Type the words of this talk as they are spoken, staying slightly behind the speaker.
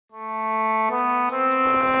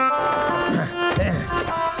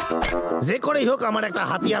যে করেই হোক আমার একটা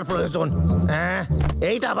হাতিয়ার প্রয়োজন। হ্যাঁ,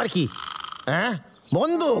 এইটা আবার কি? হ্যাঁ,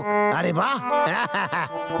 বন্দুক। আরে বাহ!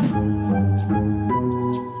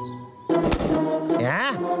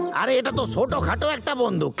 হ্যাঁ, আরে এটা তো ছোটখাটো একটা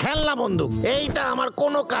বন্দুক, খেলনা বন্দুক। এইটা আমার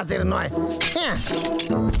কোনো কাজের নয়। হ্যাঁ,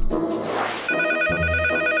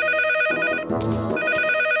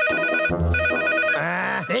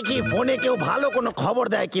 দেখি ফোনে কেউ ভালো কোনো খবর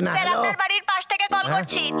দেয় কিনা। স্যার, আপনার বাড়ির পাশ থেকে কল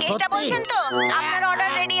করছি। কেসটা বলছেন তো? আপনার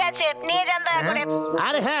অর্ডার রেডি আছে, নিয়ে যান দয়া করে।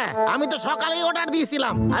 আরে হ্যাঁ, আমি তো সকালেই অর্ডার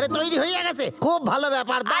দিয়েছিলাম। আরে তৈরি হয়ে গেছে। খুব ভালো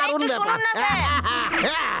ব্যাপার, দারুণ ব্যাপার।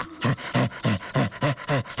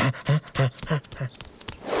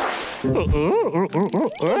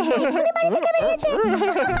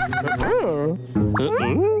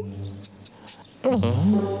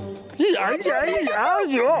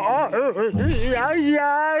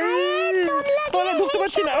 ঢুকতে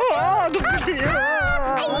পারছি না।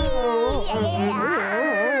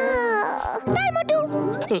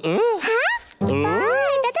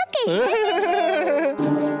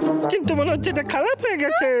 কিন্তু মনে হচ্ছে এটা খারাপ হয়ে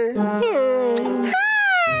গেছে।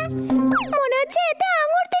 মনে হচ্ছে এতে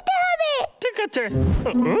আঙুর দিতে হবে। ঠিক আছে।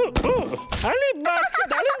 আরে বাহ,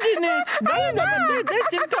 দারুণ জিনিস। দারুণ ব্যাপার। দে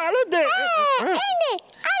চিন্তা, আলো দে। এই নে,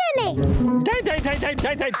 আরে নে। যাই।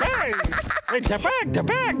 এই ধাপাক,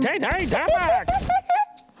 যাই।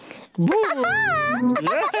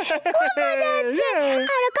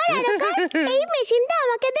 এই মেশিনটা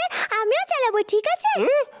আমাকে দে, আমিও চালাবো, ঠিক আছে?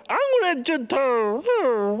 আঙুরের যুদ্ধ।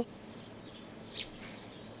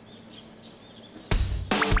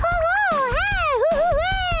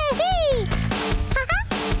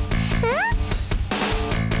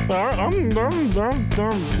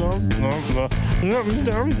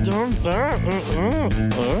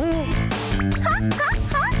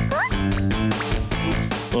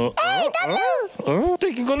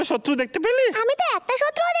 তুই কি কোনো শত্রু দেখতে পেলি? আমি তো একটা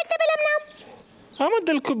শত্রুও দেখতে পেলাম না।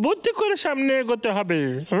 আমাদের খুব বুদ্ধি করে সামনে এগোতে হবে।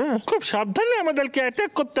 খুব সাবধানে আমাদেরকে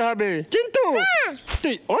অ্যাটাক করতে হবে। কিন্তু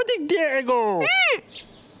তুই ওদিক দিয়ে এগো।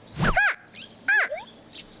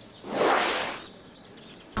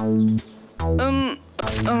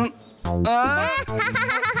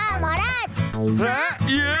 মহারাজ,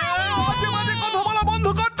 মাঝে মাঝে কথা বলা বন্ধ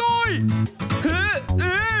কর তুই।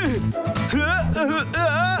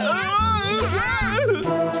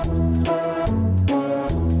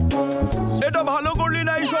 এটা ভালো করলি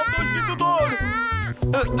না, এই সব দোষ কিন্তু তোর।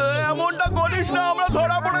 এমনটা করিস না, আমরা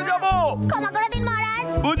ধরা পড়ে যাব। ক্ষমা করে দিন মহারাজ।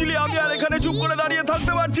 বুঝলি, আমি আর এখানে চুপ করে দাঁড়িয়ে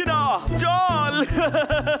থাকতে পারছি না। চল।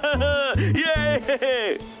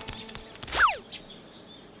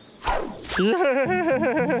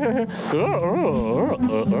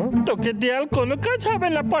 তোকে দেয়াল কোনো কাজ হবে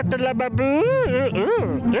না পটলা বাবু।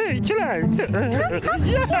 এই চলাই।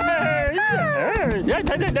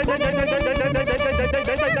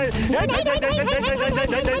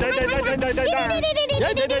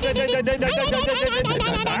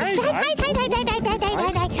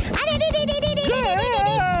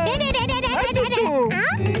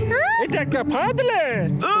 এটা একটা ফাঁদলে।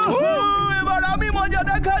 এবার আমি মজা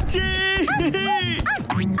দেখাচ্ছি।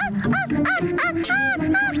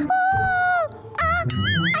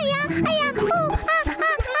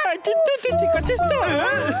 ঠিক আছিস তো?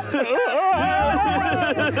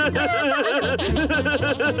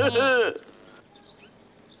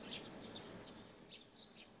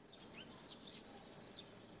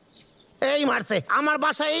 এই মারছে আমার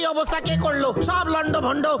বাসায়। এই অবস্থা কে করলো? সব লন্ড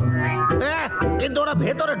ভন্ড। কিন্তু ওরা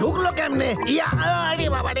ভেতরে ঢুকলো কেমনে? আরে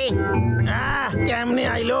বাবা রে, কেমনে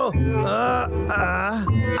আইলো?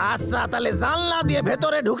 আচ্ছা, তাহলে জানলা দিয়ে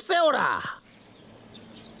ভেতরে ঢুকছে ওরা।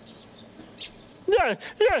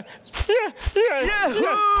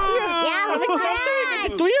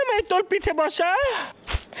 তুই আমায় তোর পিঠে বসা।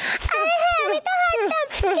 আমি তো হাঁটতাম,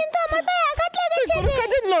 কিন্তু আমার পায়ে আঘাত লেগেছে। কোনো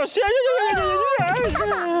কাজের লস।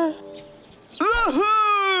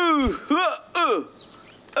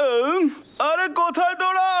 আরে কোথায়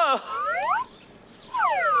তোরা?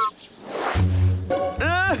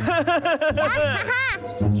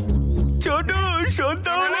 ছোট শোন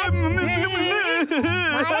তাহলে।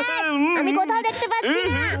 আমি কোথাও দেখতে পাচ্ছি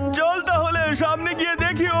না। চল তাহলে সামনে গিয়ে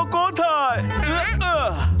দেখি ও কোথায়।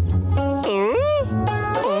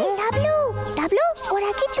 ডাবলু,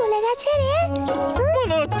 ওরা কি চলে গেছে রে?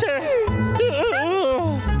 মনে হচ্ছে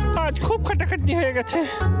আজ খুব খাটাখাটনি হয়ে গেছে।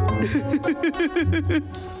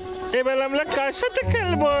 এবার আমরা কার সাথে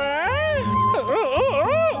খেলবো?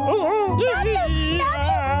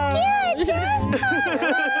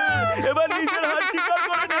 এবার নিজের হাত স্বীকার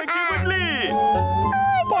করে নে, কি বুঝলি?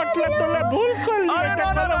 পটলা তোলা ভুল করলি।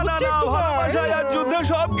 ভালোবাসায় আর যুদ্ধে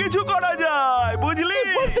সবকিছু করা যায়, বুঝলি?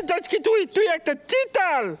 বলতে যাস কি তুই? তুই একটা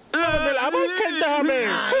চিতাল, আমাদের আবার খেলতে হবে।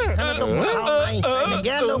 এখানে তো কোথাও নাই।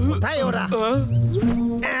 গেল কোথায় ওরা?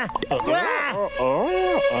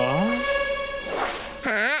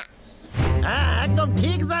 একদম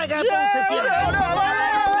ঠিক জায়গায় পৌঁছেছি।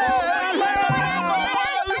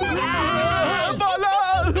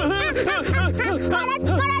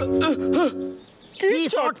 কি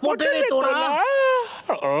চটপটে রে তোরা!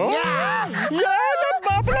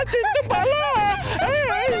 বাবলা চিনতে পারলো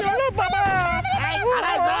বাবা।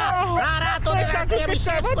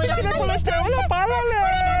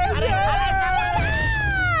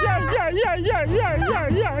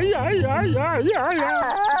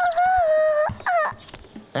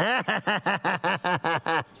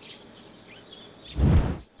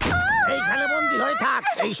 এইখানে বন্দি হয়ে থাক।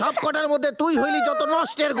 এই সব কটার মধ্যে তুই হইলি যত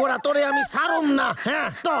নষ্টের গোড়া, তোরে আমি ছাড়ুম না। হ্যাঁ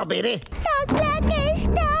তবে রে,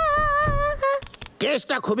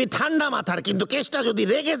 কেসটা খুবই ঠান্ডা মাথার, কিন্তু কেসটা যদি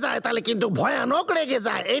রেগে যায় তাহলে কিন্তু ভয়ানক রেগে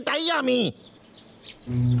যায়। এটাই আমি।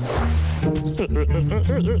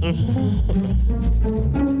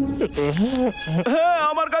 হ্যাঁ,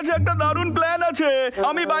 আমার কাছে একটা দারুণ প্ল্যান আছে।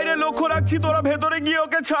 আমি বাইরে লক্ষ্য রাখছি, তোরা ভেতরে গিয়ে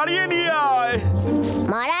ওকে ছাড়িয়ে নিয়ে আয়।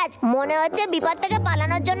 মহারাজ, মনে হচ্ছে বিপদ থেকে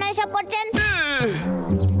পালানোর জন্য এসব করছেন।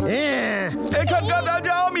 এখানকার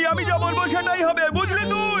রাজা আমি যা বলবো সেটাই হবে, বুঝলি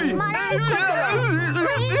তুই?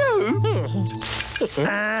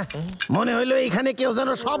 মনে হইলো এখানে কেউ যেন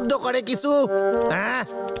শব্দ করে কিছু।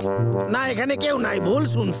 না, এখানে কেউ নাই, ভুল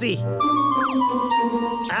শুনছি।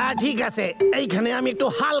 ঠিক আছে, এইখানে আমি একটু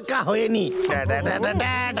হালকা হয়ে নি।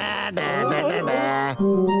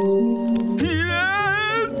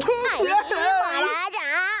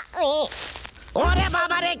 ওরে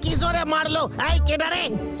বাবা রে, কি জোরে মারলো! এই কেডারে?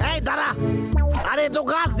 এই দাঁড়া। আরে তো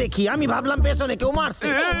গাছ দেখি, আমি ভাবলাম পেছনে কেউ মারছে।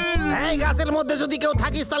 এই গাছের মধ্যে যদি কেউ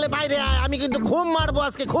থাকিস তাহলে বাইরে আয়, আমি কিন্তু খুব মারবো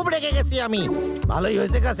আজকে, খুব রেগে গেছি আমি। ভালোই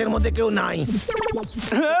হয়েছে গাছের মধ্যে কেউ নাই।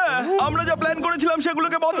 হ্যাঁ, আমরা যা প্ল্যান করেছিলাম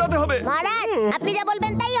সেগুলোকে বদলাতে হবে। মহারাজ, আপনি যা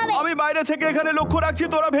বলবেন তাই হবে। আমি বাইরে থেকে এখানে লক্ষ্য রাখছি,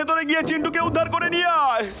 তোরা ভেতরে গিয়ে চিন্টুকে উদ্ধার করে নিয়ে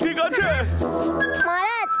আয়, ঠিক আছে?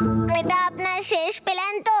 মহারাজ, এটা আপনার শেষ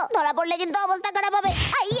প্ল্যান তো? ধরা পড়লে কিন্তু অবস্থা খারাপ হবে।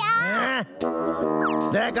 আইয়া!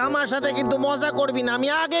 দেখ, আমার সাথে কিন্তু মজা করবি না, আমি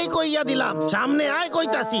আগেই কইয়া দিলাম। সামনে আয়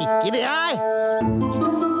কইতাছি। কিরে আয়।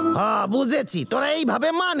 হ্যাঁ বুঝেছি, তোরা এইভাবে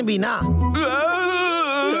মানবি না।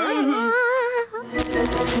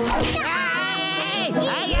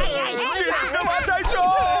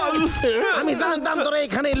 আমি জানতাম তোরা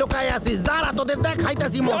এখানেই লোকায় আছিস। দাঁড়া, তোদের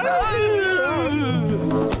দেখাইতাছি মজা।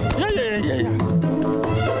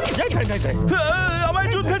 আমায়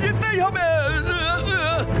যুদ্ধে জিততেই হবে।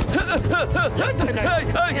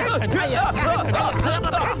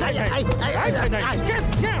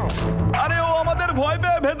 আরে ও আমাদের ভয়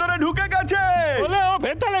পেয়ে ভেতরে ঢুকে গেছে। ও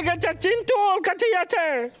ভেতরে গেছে, চিন্টু ওর কাছেই আছে।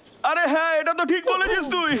 আরে হ্যাঁ, এটা তো ঠিক বলেছিস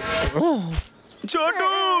তুই। ছোটু,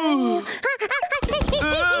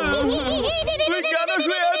 তুই কেন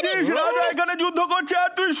শুয়ে আছিস? রাজা এখানে যুদ্ধ করছে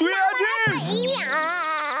আর তুই শুয়ে আছিস।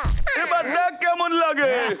 এবার দেখ কেমন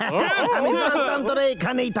লাগে। আমি জানতাম তোরা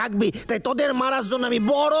এখানেই থাকবি, তাই তোদের মারার জন্য আমি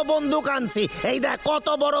বড় বন্দুক আনছি। এই দেখ কত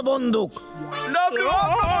বড় বন্দুক। ডাবলু,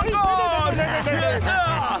 আক্রমণ কর।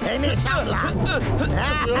 এই নে, সামলা।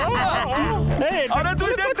 আরে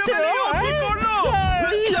তুই দেখতে পেলি ও কি করলো?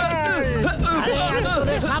 আরে আমি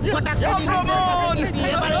তোদের সব কটা গুলি নিজের কাছে নিছি,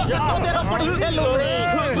 এবার এইটা তোদের উপরই ফেলুম রে।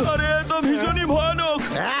 আরে তো ভীষণই ভয়ানক।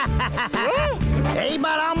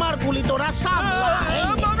 এইবার আমার গুলি তোরা সামলা।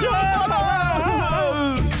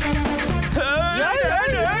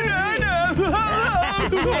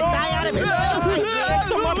 টায়ারে ভেতরে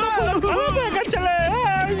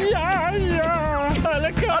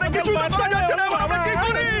আরে কিছু তো করা যাচ্ছে না, আমরা কি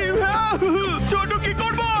করি? ছোট, কি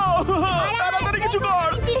করবো? তাড়াতাড়ি কিছু কর।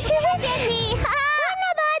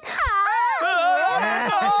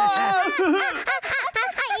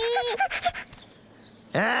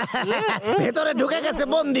 ভেতরে ঢুকে গেছে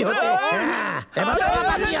বন্দি হতে। এবার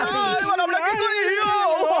বাকি আছিস। আমরা কি করি?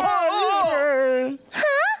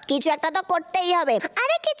 কিছু একটা তো করতেই হবে।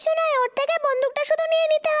 আরে কিছু নয়, ওর থেকে বন্দুকটা শুধু নিয়ে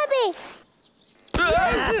নিতে হবে।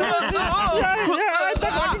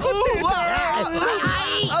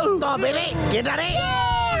 তবে রে, কেডা রে?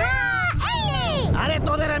 আরে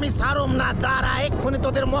তোদের আমি ছাড়ুম না, দাঁড়া, এক্ষুনি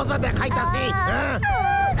তোদের মজা দেখাইতাছি।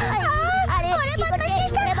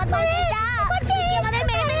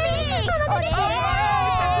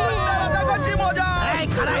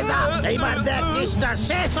 এইবার দেখ কেসটা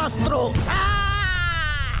শেষ অস্ত্র।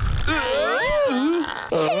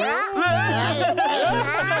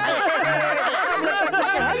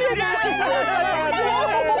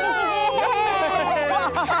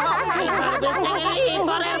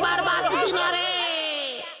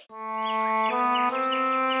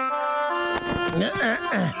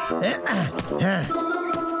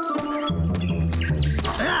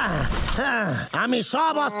 আমি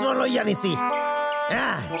সব অস্ত্র লইয়া নিছি।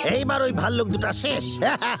 এইবার ওই ভাল্লুক দুটা শেষ।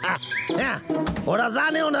 ওরা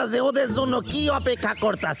জানেও না যে ওদের জন্য কি অপেক্ষা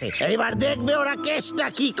করতেছে। এইবার দেখবে ওরা কেসটা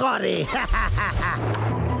কি করে।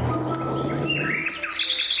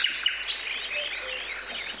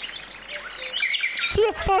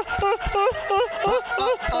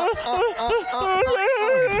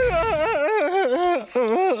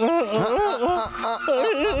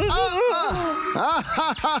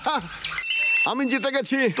 আমি জিতে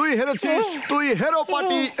গেছি, তুই হেরেছিস, তুই হেরো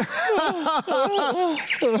পার্টি।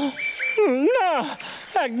 না,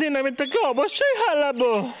 একদিন আমি তোকে অবশ্যই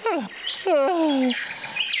হারাবো।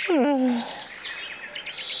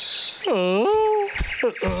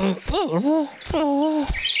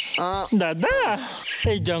 দাদা,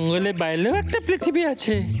 এই জঙ্গলে বাইরেও একটা পৃথিবী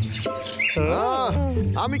আছে।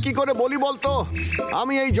 আমি কি করে বলি বলতো?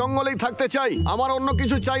 আমি এই জঙ্গলেই থাকতে চাই, আমার অন্য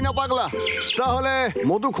কিছু চাই না পাগলা। তাহলে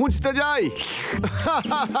মধু খুঁজতে যাই।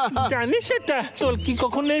 জানিস সেটা? তোর কি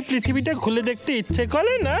কখনো এই পৃথিবীটা খুলে দেখতে ইচ্ছে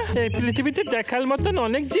করে না? এই পৃথিবীতে দেখার মতন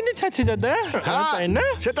অনেক জিনিস আছে দাদা, তাই না?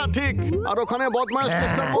 সেটা ঠিক, আর ওখানে বদমাশ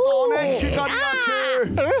কেষ্টার মতো অনেক শিকারী আছে।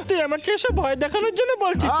 তুই আমাকে এসব ভয় দেখানোর জন্য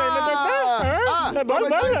বলছিস, তাই না দাদা? বল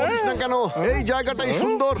বল। বলিস না কেন? এই জায়গাটাই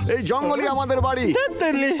সুন্দর, এই জঙ্গলই আমাদের বাড়ি।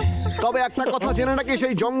 তবে একটা কথা জেনে রাখিস,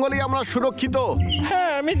 এই জঙ্গলই আমরা সুরক্ষিত।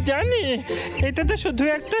 হ্যাঁ, আমি জানি। এটা তো শুধু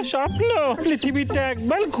একটা স্বপ্ন। পৃথিবীটা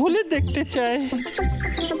একবার ঘুরে দেখতে চাই।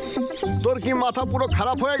 তোর কি মাথা পুরো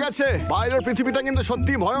খারাপ হয়ে গেছে? বাইরের পৃথিবীটা কিন্তু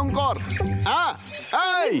সত্যি ভয়ঙ্কর।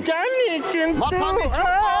 এই জানি, কিন্তু মাথা নিচু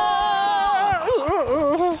কর।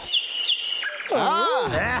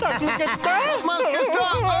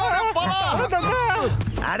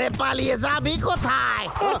 আরে পালিয়ে যাবি কোথায়?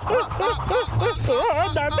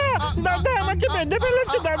 দাদা, দাদা আমাকে বেঁধে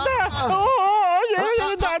ফেলেছে দাদা।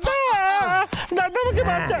 দাদা, দাদা আমাকে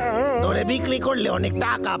বাঁচা। তোরে বিক্রি করলে অনেক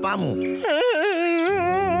টাকা পামু।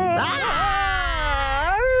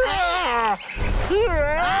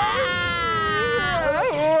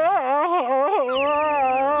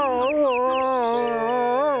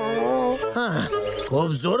 খুব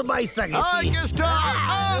জোর বাইসা গেছি।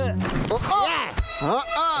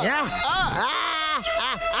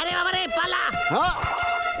 আরে বাবা রে, পালা।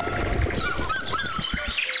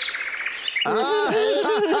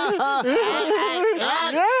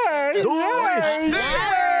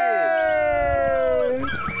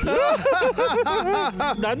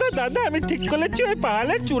 দাদা, দাদা আমি ঠিক করেছি, ওই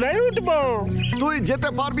পাহাড়ের চূড়ায় উঠবো। তুই যেতে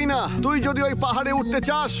পারবি না। তুই যদি ওই পাহাড়ে উঠতে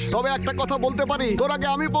চাস, তবে একটা কথা বলতে পারি, তোর আগে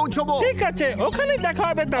আমি পৌঁছবো। ঠিক আছে, ওখানে দেখা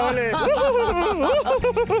হবে তাহলে।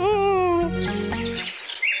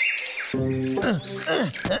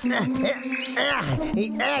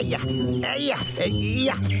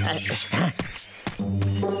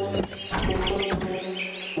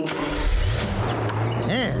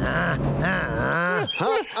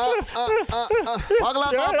 পাগলা,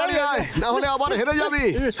 তাড়াতাড়ি আয়, না হলে আবার হেরে যাবি।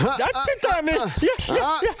 যাচ্ছি তো আমি।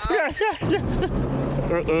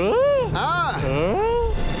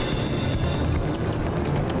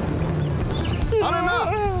 আরে না,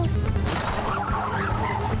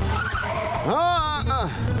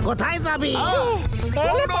 কোথায় যাবি?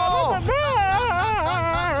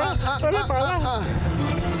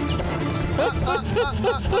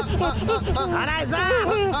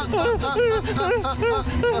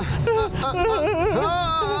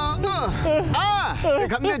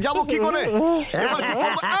 এখান দিয়ে যাবো কি করে?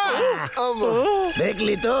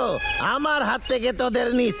 দেখলি তো, আমার হাত থেকে তোদের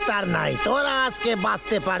নিস্তার নাই। তোরা আজকে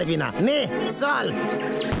বাঁচতে পারবি না। নে চল।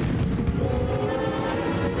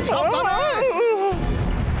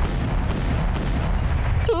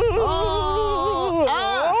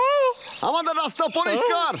 আমাদের রাস্তা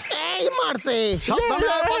পরিষ্কার। এই মারছে। সাবধানে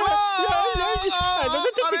আয় পাগলা।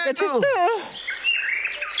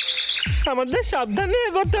 আমাদের সাবধানে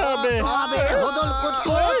এগোতে হবে।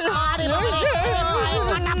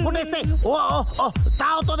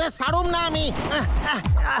 তাও তোদের ছাড়ুম না আমি।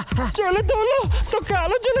 চলে দৌড়ো, তোকে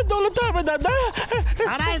আলো চলে দৌড়তে হবে দাদা।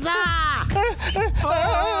 যা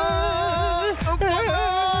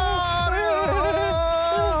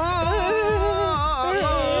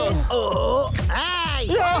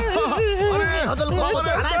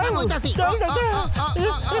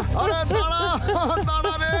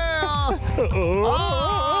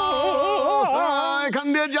এখান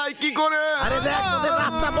দিয়ে যাই কি করে? আরে দেখ, তোদের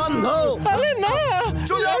রাস্তা বন্ধ। আরে না,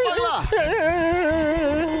 চলে যা পাগলা।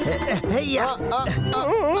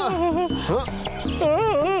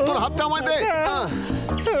 তোর হাতটা আমায় দে।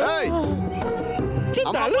 এই,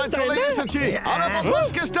 আমরা প্রায় চলে এসেছি। আরে বদমাশ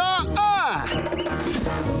কেষ্টা।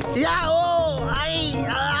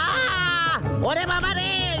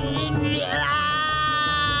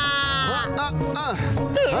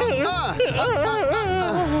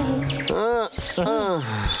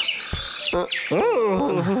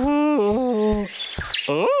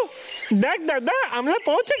 দেখ দাদা আমরা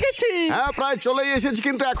পৌঁছে গেছি। হ্যাঁ প্রায় চলেই এসেছি,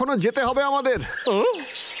 কিন্তু এখনো যেতে হবে আমাদের।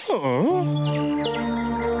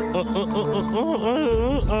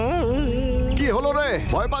 কি হলো রে,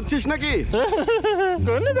 ভয় পাচ্ছিস নাকি?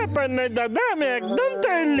 কোনো ব্যাপার নাই দাদা, আমি একদম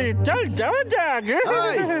তৈরি। চল যাওয়া যাক।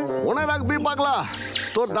 মনে রাখবি পাগলা,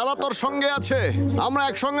 তোর দাদা তোর সঙ্গে আছে, আমরা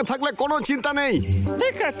একসঙ্গে থাকলে কোনো চিন্তা নেই।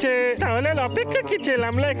 ঠিক আছে, তাহলে অপেক্ষা কি ছিল,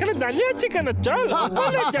 আমরা এখানে দাঁড়িয়ে আছি কেন? চল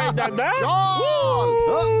বলে যাই দাদা।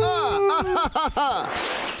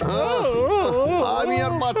 আমি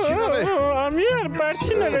আর পারছি না রে, আমি আর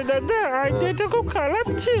পারছি না রে দাদা, আইডিয়াটা খুব খারাপ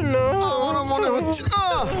ছিল। আমারও মনে হচ্ছে।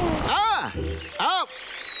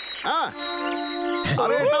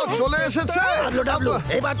 আরে এটাও চলে এসেছে। ডাবলু ডাবলু,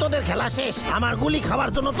 এবার তোদের খেলা শেষ, আমার গুলি খাওয়ার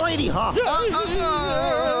জন্য তৈরি হ।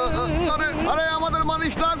 আরে আরে আমাদের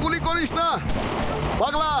মানিস না, গুলি করিস না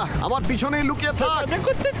পাগলা, আমার পিছনেই লুকিয়ে থাক।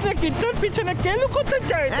 দেখছিস নাকি তোর পিছনে কে লুকোতে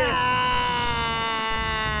চায়?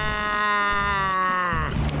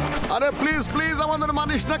 আরে প্লিজ প্লিজ আমাদের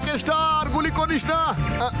মানিস না, কেষ্টা আর গুলি করিস না।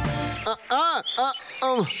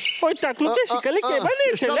 ওই টাকলুকে শিকালি কে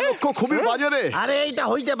বানিয়েছে? খুবই বাজে রে। আরে এইটা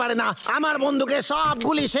হইতে পারে না, আমার বন্ধুকে সব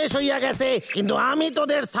গুলি শেষ হইয়া গেছে, কিন্তু আমি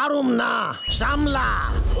তোদের ছাড়ুম না। সামলা।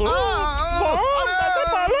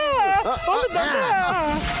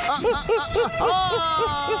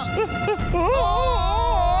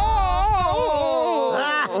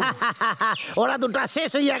 ওরা দুটা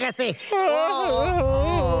শেষ হইয়া গেছে।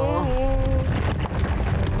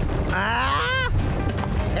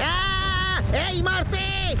 এই মারছে,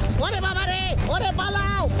 ওরে বাবা রে, ওরে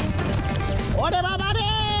পালাও, ওরে বাবা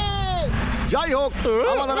রে। যাই হোক,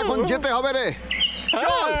 আমাদের এখন যেতে হবে রে।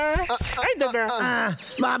 চল।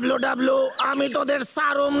 বাবলু ডাবলু, আমি তোদের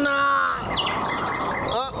ছাড়ুম না।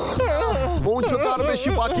 পৌঁছতে আর বেশি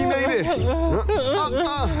বাকি নেই রে।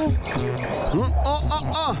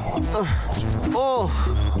 ও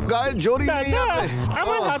গায়ে জড়ি নেই।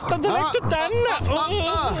 আমার হাতটা ধরে একটু টান না,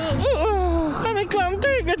 আমি ক্লান্ত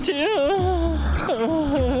হয়ে গেছি।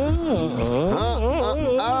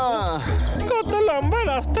 কত লম্বা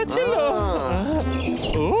রাস্তা ছিল।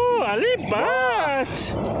 ও আলি বাস,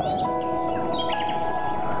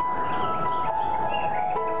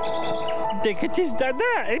 দেখেছিস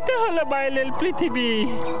দাদা, এটা হলো বাইরের পৃথিবী।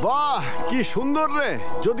 বাহ কি সুন্দর রে,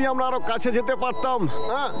 যদি আমরা আরো কাছে যেতে পারতাম।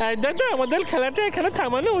 দাদা আমাদের খেলাটা এখানে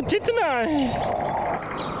থামানো উচিত নয়।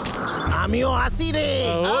 আমিও আসি রে।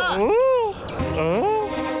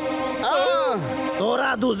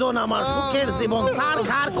 তোরা দুজন আমার সুখের জীবন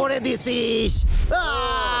ছারখার করে দিছিস।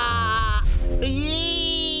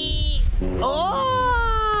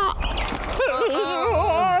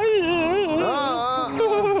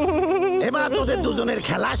 এবার তোদের দুজনের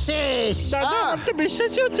খেলা শেষ। দাদা আমার তো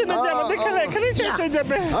বিশ্বাসই হচ্ছে না যে আমাদের খেলা এখানেই শেষ হয়ে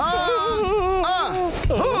যাবে।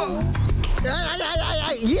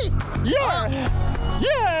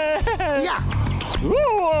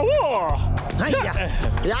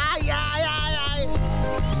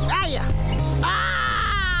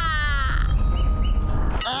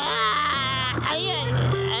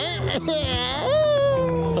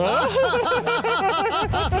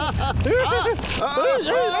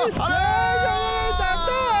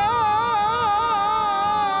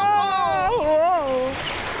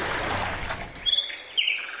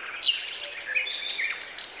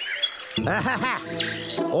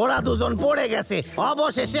 ওরা দুজন পড়ে গেছে,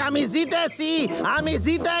 অবশেষে আমি জিতেছি, আমি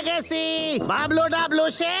জিতে গেছি। বাবলু ডাবলু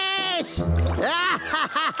শেষ।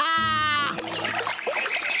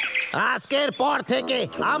 আজকের পর থেকে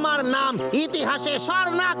আমার নাম ইতিহাসে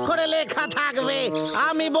স্বর্ণাক্ষরে লেখা থাকবে।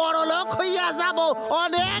 আমি বড় লোক হইয়া যাব,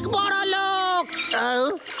 অনেক বড় লোক।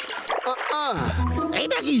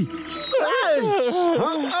 এইটা কি?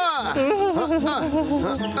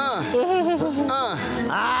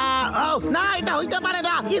 না, এটা হইতে পারে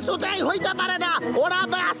না, কিছুতেই হইতে পারে না। ওরা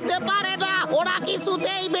বাঁচতে পারে না, ওরা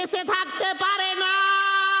কিছুতেই বেঁচে থাকতে পারে না।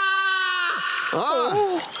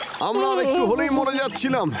 আমরা আর একটু হলেই মরে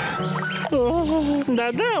যাচ্ছিলাম।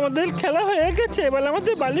 দাদা আমাদের খেলা হয়ে গেছে, এবার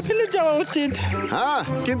আমাদের বালি ফেলে যাওয়া উচিত। হ্যাঁ,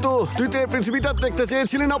 কিন্তু তুই তো এই পৃথিবীটা দেখতে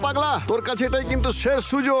চেয়েছিলি না পাগলা, তোর কাছে এটাই কিন্তু শেষ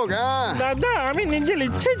সুযোগ। দাদা আমি নিজের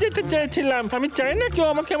ইচ্ছায় যেতে চেয়েছিলাম, আমি চাই না কেউ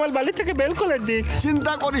আমাকে আমার বালি থেকে বের করে দিক।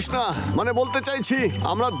 চিন্তা করিস না, মানে বলতে চাইছি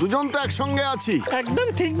আমরা দুজন তো একসঙ্গে আছি। একদম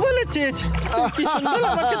ঠিক বলেছিস, কি সুন্দর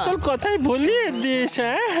আমাকে তোর কথাই ভুলিয়ে দিস।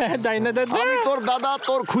 হ্যাঁ তাই না দাদা? আমি তোর দাদা,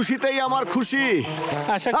 তোর খুশিতেই আমার খুশি।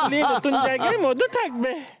 আশা করি নতুন জায়গায় মধু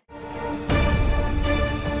থাকবে।